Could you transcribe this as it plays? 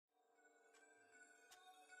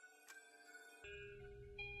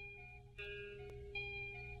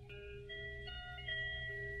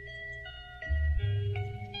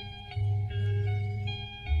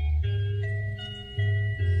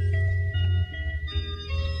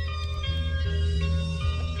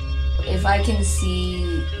if I can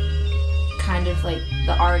see kind of like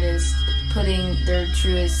the artist putting their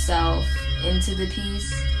truest self into the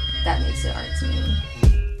piece, that makes it art to me.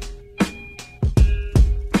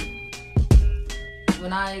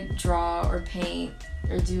 When I draw or paint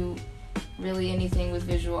or do really anything with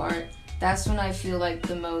visual art, that's when I feel like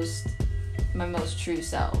my most true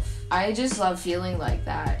self. I just love feeling like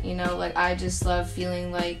that, you know, like I just love feeling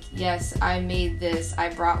like, yes, I made this, I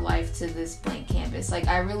brought life to this blank canvas. Like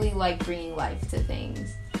I really like bringing life to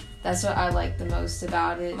things. That's what I like the most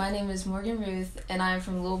about it. My name is Morgan Ruth, and I'm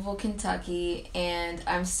from Louisville, Kentucky, and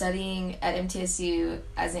I'm studying at MTSU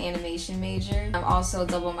as an animation major. I'm also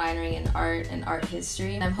double minoring in art and art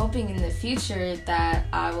history. And I'm hoping in the future that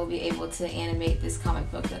I will be able to animate this comic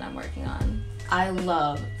book that I'm working on. I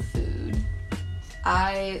love food.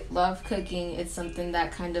 I love cooking. It's something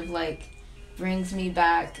that kind of like brings me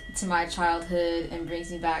back to my childhood and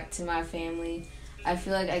brings me back to my family. I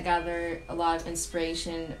feel like I gather a lot of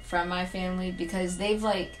inspiration from my family because they've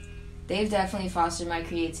definitely fostered my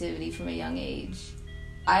creativity from a young age.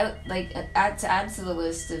 To add to the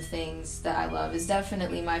list of things that I love is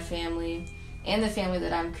definitely my family and the family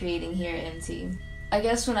that I'm creating here at MT. I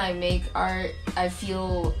guess when I make art, I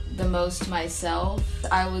feel the most myself.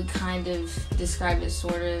 I would kind of describe it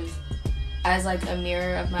sort of as like a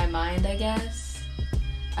mirror of my mind, I guess.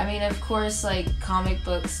 I mean, of course, like comic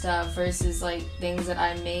book stuff versus like things that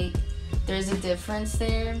I make, there's a difference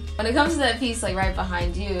there. When it comes to that piece like right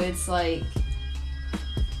behind you, it's like,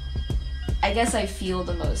 I guess I feel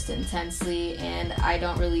the most intensely and I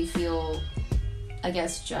don't really feel, I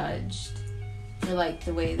guess, judged for like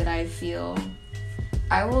the way that I feel.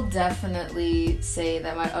 I will definitely say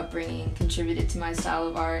that my upbringing contributed to my style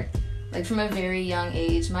of art. Like from a very young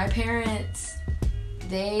age, my parents,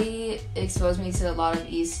 they exposed me to a lot of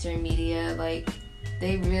Eastern media. Like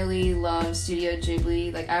they really love Studio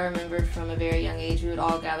Ghibli. Like I remember from a very young age, we would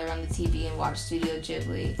all gather on the TV and watch Studio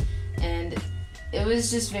Ghibli. And it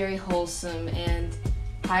was just very wholesome. And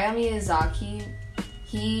Hayao Miyazaki,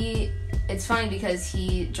 it's funny because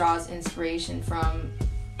he draws inspiration from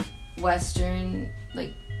Western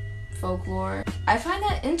like folklore. I find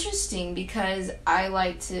that interesting because I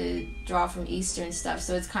like to draw from Eastern stuff,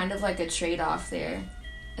 so it's kind of like a trade-off there.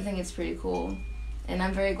 I think it's pretty cool, and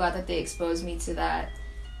I'm very glad that they exposed me to that.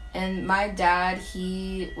 And my dad,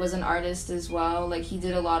 he was an artist as well. Like he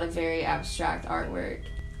did a lot of very abstract artwork.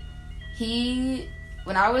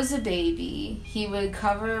 When I was a baby, he would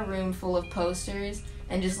cover a room full of posters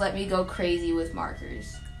and just let me go crazy with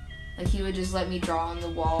markers. Like he would just let me draw on the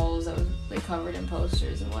walls that was like covered in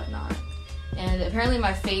posters and whatnot. And apparently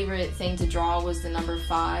my favorite thing to draw was the number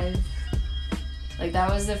 5. Like that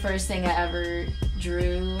was the first thing I ever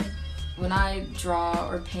drew. When I draw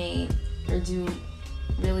or paint or do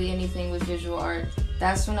really anything with visual art,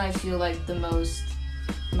 that's when I feel like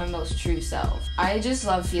my most true self. I just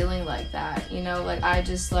love feeling like that, you know, like I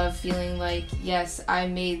just love feeling like, yes, I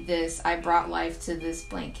made this, I brought life to this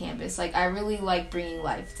blank canvas. Like I really like bringing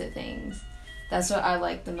life to things. That's what I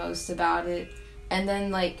like the most about it. And then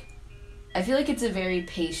like, I feel like it's a very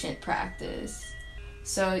patient practice.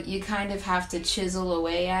 So you kind of have to chisel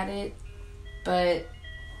away at it, but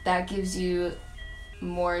that gives you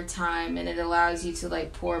more time and it allows you to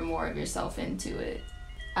like pour more of yourself into it.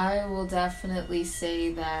 I will definitely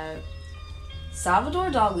say that Salvador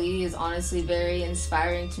Dali is honestly very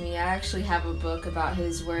inspiring to me. I actually have a book about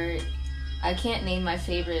his work. I can't name my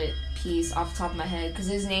favorite piece off the top of my head because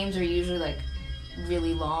his names are usually like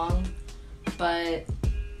really long, but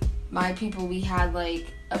my people, we had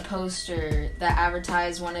like a poster that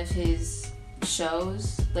advertised one of his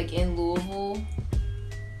shows like in Louisville,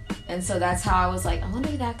 and so that's how I was like, I wonder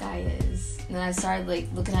who that guy is. And then I started like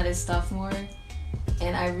looking at his stuff more,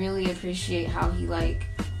 and I really appreciate how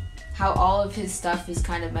all of his stuff is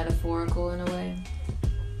kind of metaphorical in a way.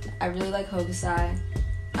 I really like Hokusai.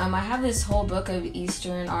 I have this whole book of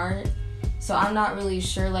Eastern art, so I'm not really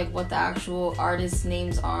sure like what the actual artists'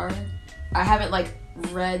 names are. I haven't like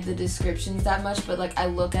read the descriptions that much, but like I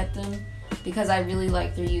look at them because I really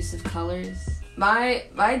like their use of colors.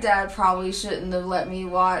 My dad probably shouldn't have let me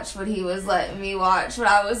watch what he was letting me watch when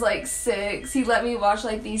I was like 6. He let me watch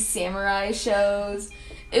like these samurai shows.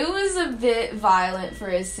 It was a bit violent for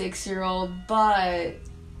a 6-year-old, but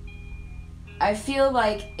I feel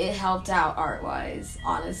like it helped out art-wise,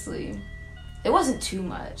 honestly. It wasn't too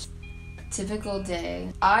much. Typical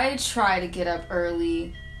day. I try to get up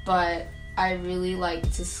early, but I really like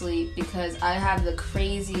to sleep because I have the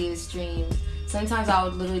craziest dreams. Sometimes I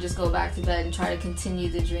would literally just go back to bed and try to continue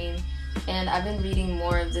the dream. And I've been reading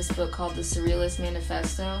more of this book called The Surrealist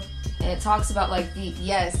Manifesto. And it talks about like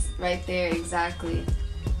yes, right there, exactly.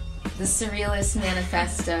 The Surrealist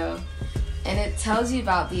Manifesto. And it tells you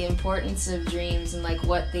about the importance of dreams and like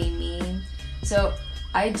what they mean. So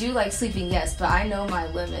I do like sleeping, yes, but I know my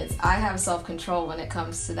limits. I have self-control when it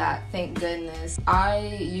comes to that, thank goodness.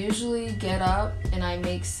 I usually get up and I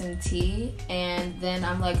make some tea, and then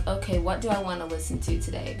I'm like, okay, what do I want to listen to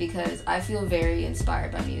today? Because I feel very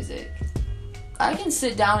inspired by music. I can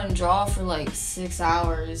sit down and draw for like 6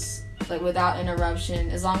 hours, like without interruption.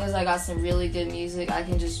 As long as I got some really good music, I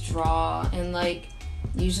can just draw. And like,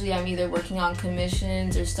 usually I'm either working on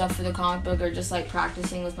commissions or stuff for the comic book or just like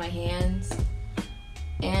practicing with my hands.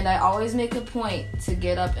 And I always make a point to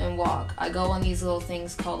get up and walk. I go on these little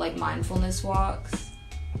things called like mindfulness walks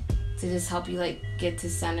to just help you like get to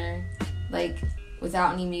center. Like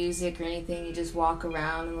without any music or anything, you just walk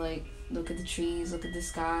around and like look at the trees, look at the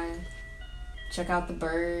sky, check out the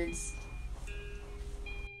birds.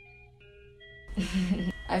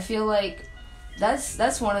 I feel like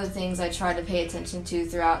that's one of the things I try to pay attention to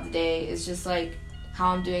throughout the day, is just like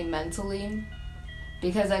how I'm doing mentally,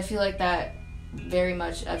 because I feel like that very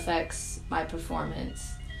much affects my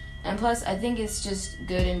performance. And plus, I think it's just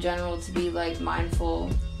good in general to be like mindful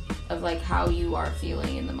of like how you are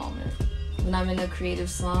feeling in the moment. When I'm in a creative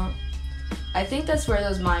slump, I think that's where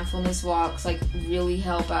those mindfulness walks like really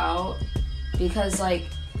help out, because like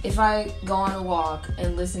if I go on a walk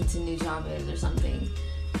and listen to New Chavez or something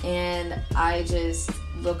and I just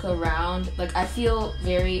look around, like I feel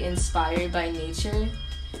very inspired by nature,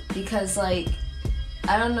 because like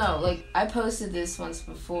I don't know, like I posted this once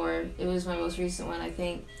before. It was my most recent one, I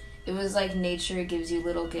think. It was like nature gives you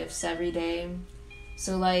little gifts every day.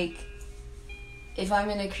 So like if I'm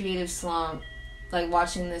in a creative slump, like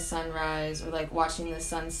watching the sunrise or like watching the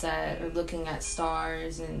sunset or looking at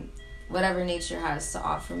stars and whatever nature has to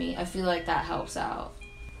offer me, I feel like that helps out.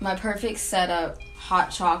 My perfect setup: hot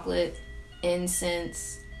chocolate,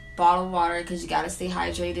 incense, bottled water because you gotta stay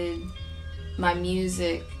hydrated, my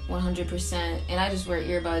music 100%, and I just wear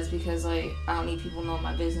earbuds because like I don't need people knowing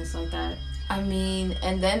my business like that. I mean,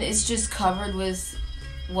 and then it's just covered with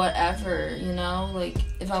whatever, you know, like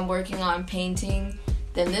if I'm working on painting,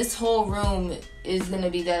 then this whole room is gonna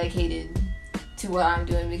be dedicated to what I'm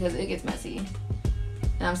doing because it gets messy,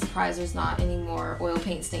 and I'm surprised there's not any more oil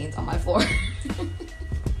paint stains on my floor.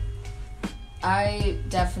 I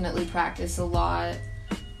definitely practice a lot,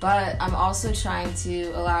 but I'm also trying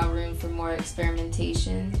to allow room for more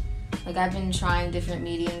experimentation. Like I've been trying different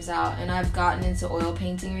mediums out, and I've gotten into oil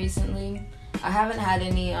painting recently. I haven't had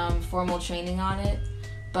any formal training on it,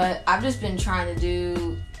 but I've just been trying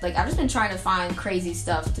to find crazy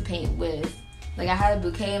stuff to paint with. Like I had a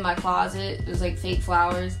bouquet in my closet. It was like fake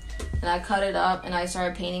flowers, and I cut it up and I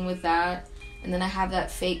started painting with that. And then I have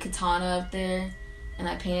that fake katana up there, and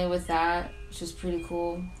I painted with that, which is pretty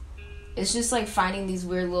cool. It's just like finding these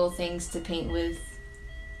weird little things to paint with.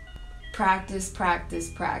 Practice, practice,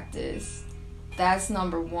 practice. That's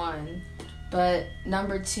number one. But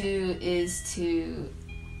number two is to,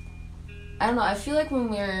 I don't know, I feel like when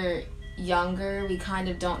we're younger, we kind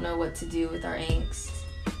of don't know what to do with our angst.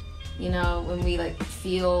 You know, when we like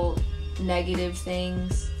feel negative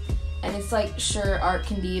things. And it's like, sure, art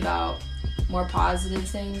can be about more positive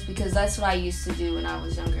things, because that's what I used to do when I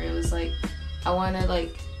was younger. It was like, I want to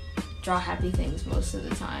like draw happy things most of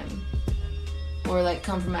the time, or like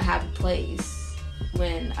come from a happy place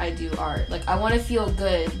when I do art. Like I want to feel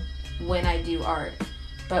good when I do art,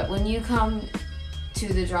 but when you come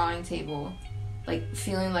to the drawing table like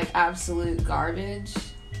feeling like absolute garbage,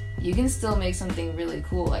 you can still make something really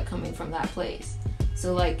cool like coming from that place.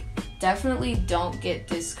 So like definitely don't get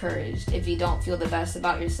discouraged if you don't feel the best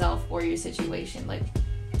about yourself or your situation. Like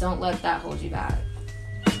don't let that hold you back.